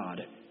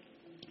God.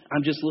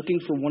 I'm just looking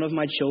for one of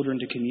my children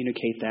to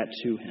communicate that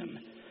to him.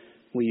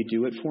 Will you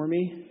do it for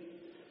me?"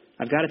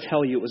 I've got to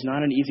tell you, it was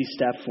not an easy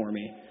step for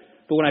me.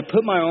 But when I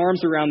put my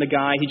arms around the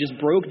guy, he just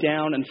broke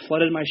down and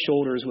flooded my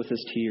shoulders with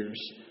his tears.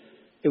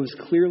 It was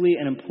clearly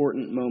an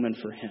important moment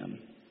for him.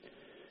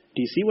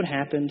 Do you see what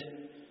happened?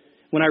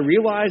 When I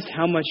realized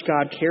how much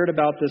God cared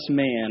about this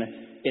man,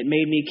 it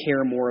made me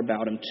care more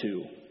about him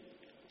too.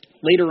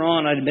 Later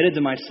on, I admitted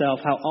to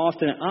myself how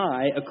often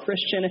I, a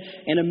Christian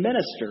and a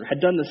minister, had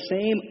done the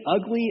same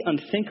ugly,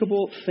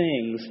 unthinkable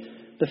things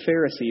the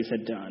Pharisees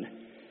had done.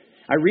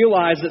 I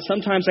realized that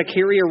sometimes I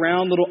carry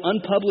around little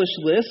unpublished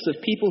lists of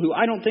people who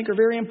I don't think are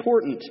very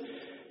important.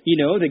 You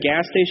know, the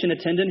gas station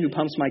attendant who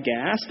pumps my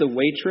gas, the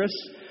waitress,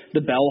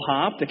 The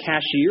bellhop, the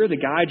cashier, the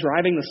guy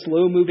driving the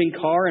slow-moving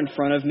car in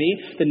front of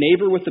me, the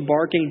neighbor with the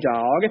barking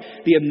dog,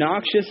 the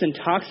obnoxious,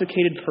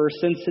 intoxicated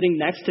person sitting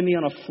next to me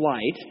on a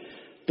flight,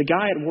 the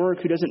guy at work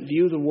who doesn't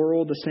view the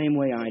world the same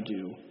way I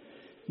do.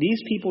 These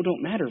people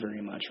don't matter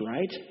very much,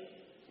 right?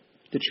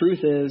 The truth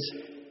is,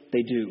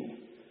 they do.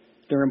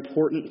 They're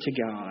important to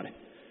God.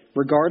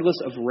 Regardless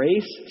of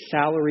race,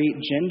 salary,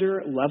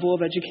 gender, level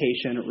of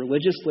education,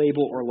 religious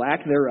label, or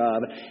lack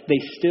thereof, they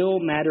still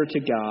matter to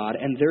God,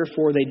 and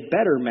therefore they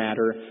better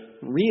matter,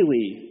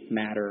 really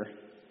matter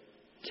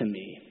to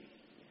me.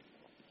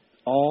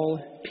 All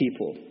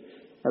people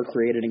are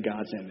created in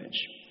God's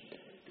image.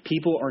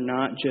 People are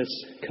not just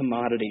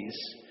commodities.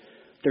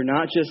 They're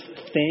not just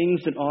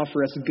things that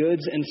offer us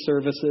goods and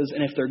services,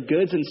 and if their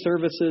goods and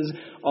services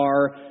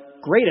are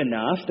great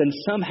enough, then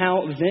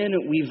somehow then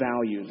we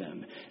value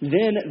them.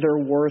 Then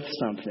they're worth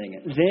something.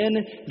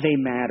 Then they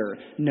matter.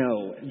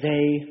 No,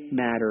 they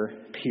matter,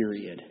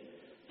 period.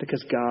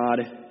 Because God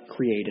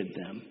created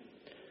them.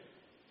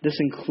 This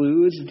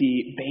includes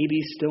the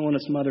baby still in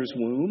its mother's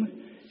womb,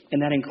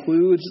 and that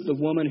includes the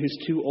woman who's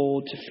too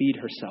old to feed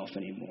herself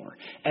anymore.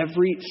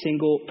 Every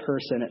single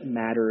person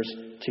matters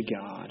to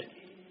God.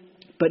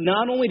 But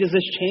not only does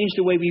this change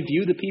the way we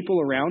view the people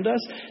around us,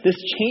 this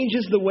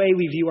changes the way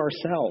we view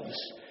ourselves.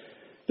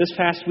 This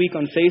past week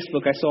on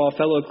Facebook, I saw a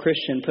fellow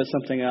Christian put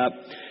something up.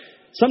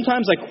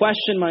 Sometimes I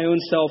question my own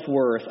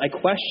self-worth. I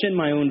question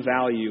my own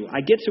value.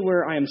 I get to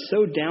where I am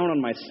so down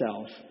on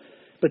myself.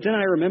 But then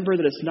I remember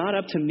that it's not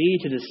up to me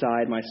to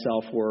decide my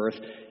self-worth.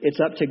 It's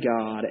up to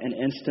God, and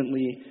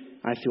instantly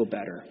I feel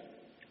better.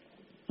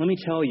 Let me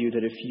tell you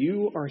that if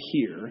you are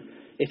here,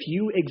 if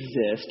you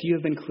exist, you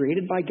have been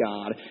created by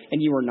God,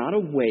 and you are not a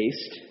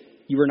waste,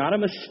 you are not a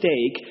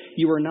mistake,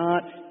 you are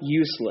not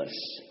useless.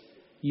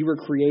 You were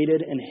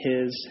created in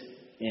His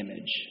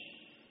image.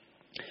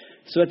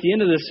 So at the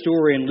end of this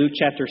story in Luke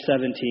chapter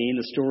 17,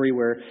 the story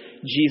where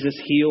Jesus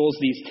heals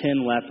these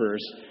 10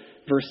 lepers,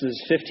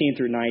 verses 15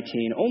 through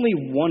 19,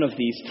 only one of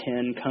these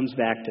 10 comes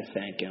back to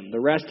thank Him. The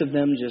rest of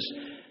them just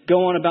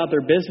go on about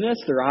their business.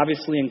 They're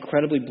obviously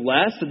incredibly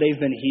blessed that they've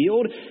been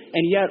healed,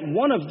 and yet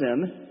one of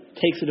them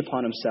takes it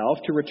upon himself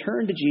to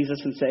return to Jesus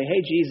and say,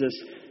 "Hey, Jesus,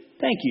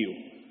 thank you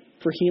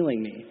for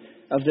healing me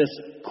of this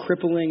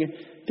crippling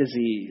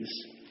disease."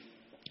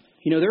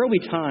 You know, there will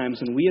be times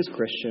when we as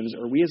Christians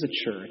or we as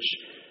a church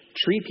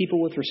treat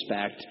people with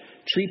respect,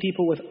 treat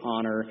people with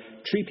honor,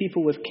 treat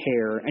people with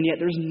care, and yet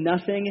there's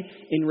nothing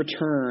in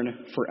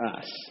return for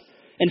us.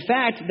 In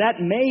fact,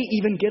 that may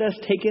even get us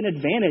taken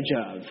advantage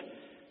of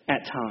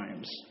at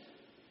times,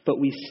 but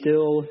we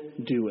still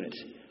do it.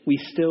 We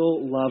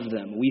still love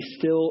them. We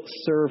still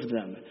serve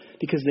them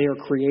because they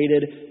are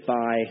created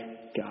by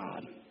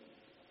God.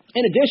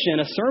 In addition,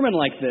 a sermon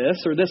like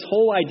this, or this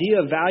whole idea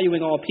of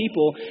valuing all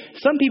people,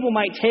 some people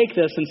might take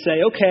this and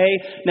say, okay,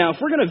 now if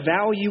we're going to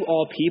value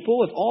all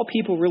people, if all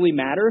people really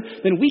matter,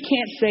 then we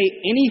can't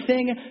say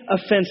anything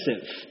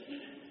offensive.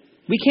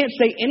 We can't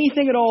say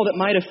anything at all that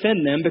might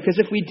offend them, because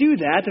if we do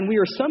that, then we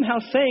are somehow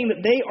saying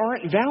that they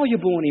aren't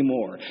valuable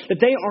anymore, that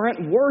they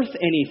aren't worth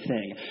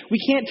anything. We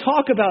can't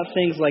talk about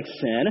things like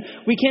sin.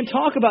 We can't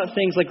talk about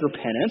things like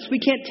repentance. We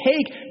can't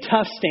take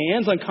tough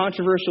stands on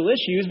controversial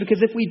issues,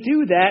 because if we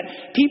do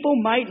that, people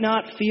might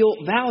not feel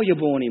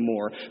valuable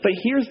anymore. But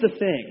here's the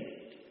thing.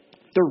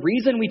 The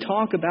reason we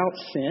talk about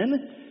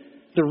sin,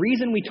 the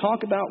reason we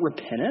talk about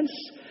repentance,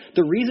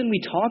 the reason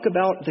we talk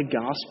about the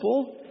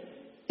gospel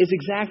is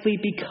exactly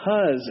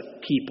because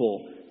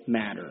people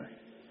matter.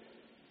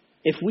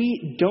 If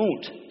we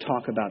don't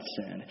talk about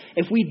sin,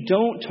 if we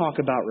don't talk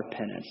about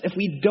repentance, if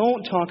we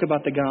don't talk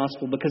about the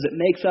gospel because it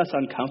makes us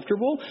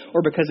uncomfortable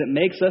or because it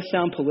makes us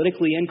sound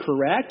politically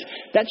incorrect,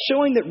 that's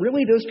showing that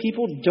really those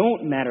people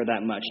don't matter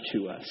that much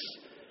to us,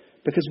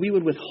 because we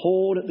would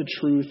withhold the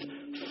truth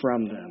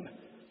from them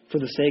for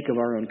the sake of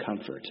our own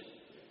comfort.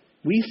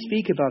 We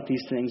speak about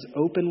these things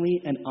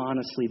openly and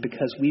honestly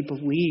because we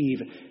believe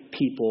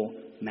people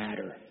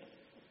matter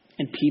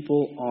and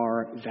people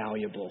are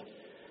valuable.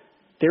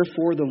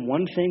 Therefore, the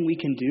one thing we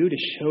can do to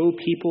show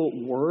people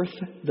worth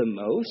the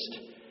most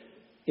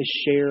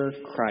is share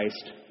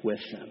Christ with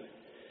them.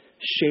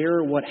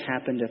 Share what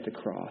happened at the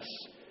cross.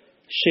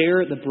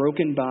 Share the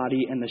broken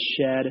body and the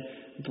shed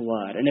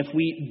blood. And if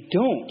we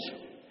don't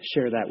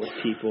share that with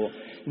people,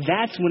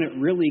 that's when it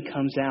really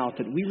comes out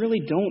that we really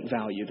don't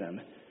value them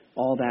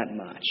all that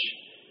much.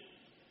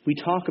 We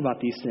talk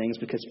about these things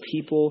because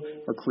people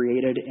are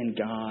created in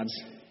God's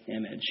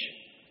image.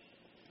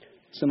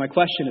 So my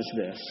question is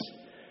this.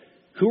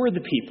 Who are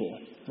the people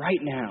right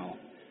now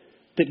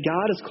that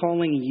God is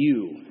calling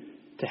you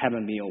to have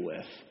a meal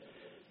with?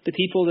 The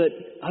people that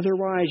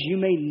otherwise you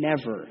may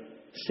never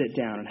sit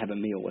down and have a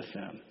meal with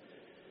them.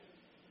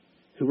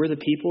 Who are the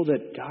people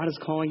that God is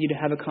calling you to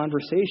have a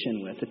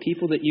conversation with? The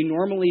people that you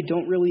normally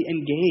don't really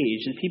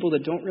engage, the people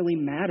that don't really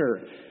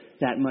matter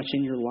that much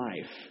in your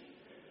life.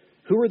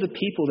 Who are the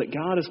people that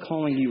God is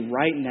calling you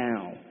right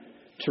now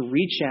to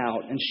reach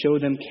out and show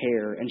them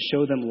care and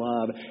show them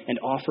love and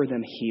offer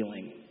them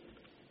healing?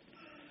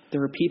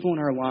 There are people in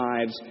our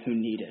lives who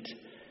need it.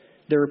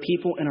 There are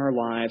people in our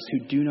lives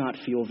who do not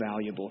feel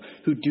valuable,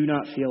 who do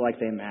not feel like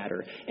they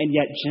matter. And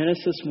yet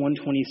Genesis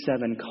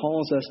 1:27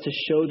 calls us to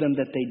show them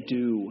that they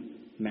do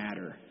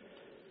matter.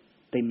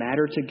 They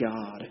matter to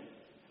God.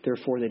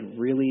 Therefore, they'd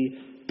really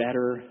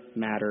better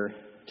matter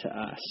to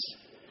us.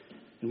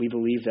 And we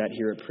believe that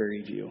here at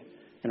Prairie View.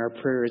 And our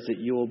prayer is that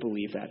you will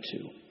believe that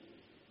too.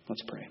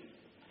 Let's pray.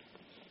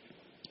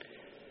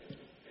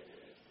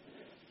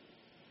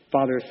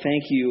 Father,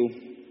 thank you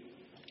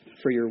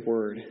for your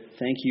word.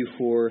 Thank you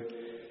for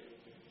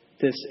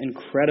this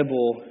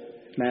incredible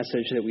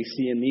message that we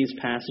see in these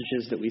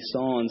passages that we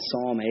saw in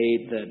Psalm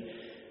 8, that,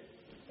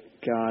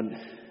 God,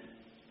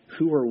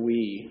 who are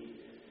we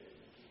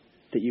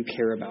that you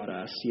care about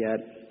us? Yet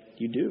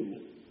you do.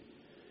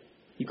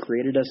 You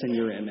created us in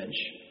your image.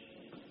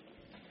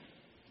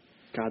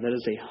 God, that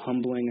is a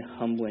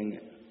humbling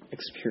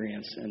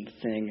experience and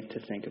thing to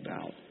think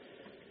about.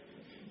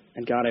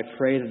 And God, I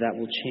pray that that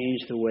will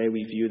change the way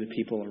we view the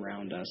people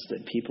around us,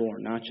 that people are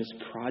not just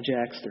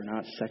projects, they're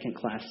not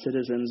second-class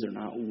citizens, they're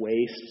not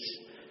wastes,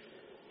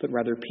 but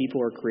rather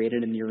people are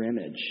created in your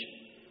image.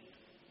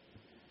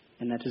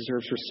 And that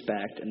deserves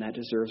respect, and that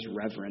deserves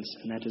reverence,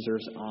 and that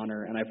deserves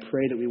honor. And I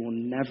pray that we will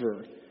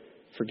never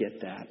forget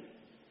that.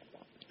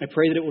 I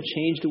pray that it will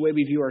change the way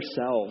we view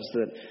ourselves,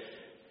 that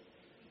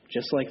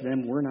just like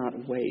them, we're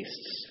not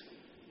wastes.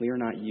 We are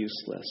not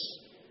useless,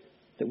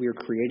 that we are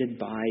created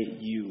by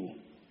you.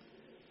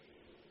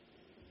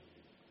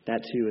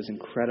 That, too, is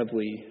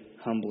incredibly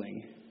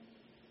humbling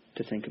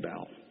to think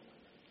about.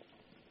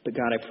 But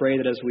God, I pray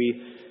that as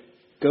we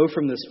go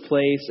from this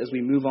place, as we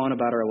move on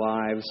about our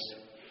lives,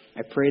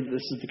 I pray that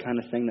this is the kind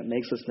of thing that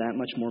makes us that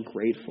much more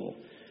grateful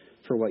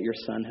for what your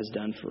Son has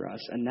done for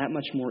us, and that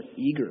much more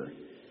eager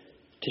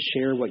to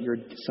share what your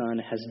Son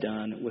has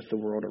done with the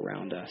world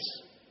around us.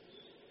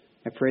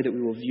 I pray that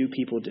we will view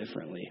people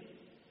differently.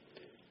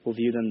 We'll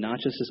view them not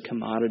just as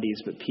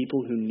commodities, but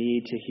people who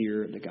need to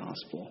hear the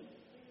gospel.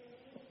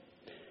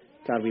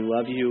 God, we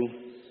love you.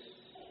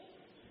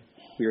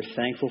 We are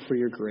thankful for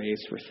your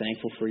grace. We're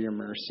thankful for your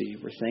mercy.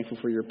 We're thankful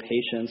for your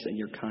patience and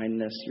your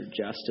kindness, your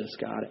justice,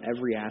 God,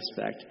 every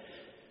aspect.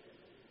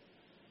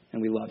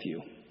 And we love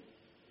you.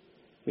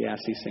 We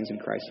ask these things in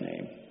Christ's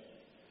name.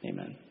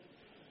 Amen.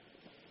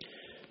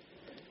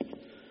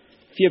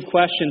 If you have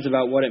questions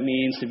about what it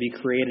means to be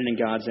created in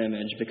God's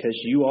image, because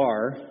you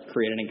are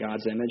created in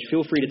God's image,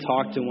 feel free to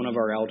talk to one of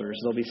our elders.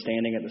 They'll be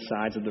standing at the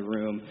sides of the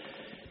room.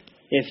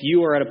 If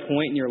you are at a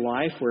point in your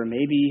life where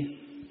maybe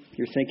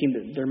you're thinking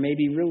that there may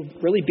be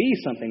really be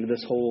something to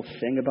this whole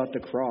thing about the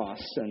cross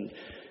and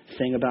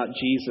thing about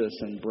Jesus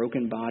and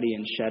broken body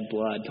and shed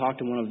blood, talk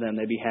to one of them.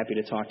 They'd be happy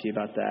to talk to you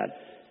about that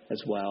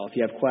as well. If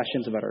you have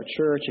questions about our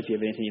church, if you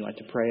have anything you'd like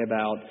to pray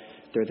about,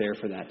 they're there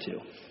for that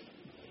too.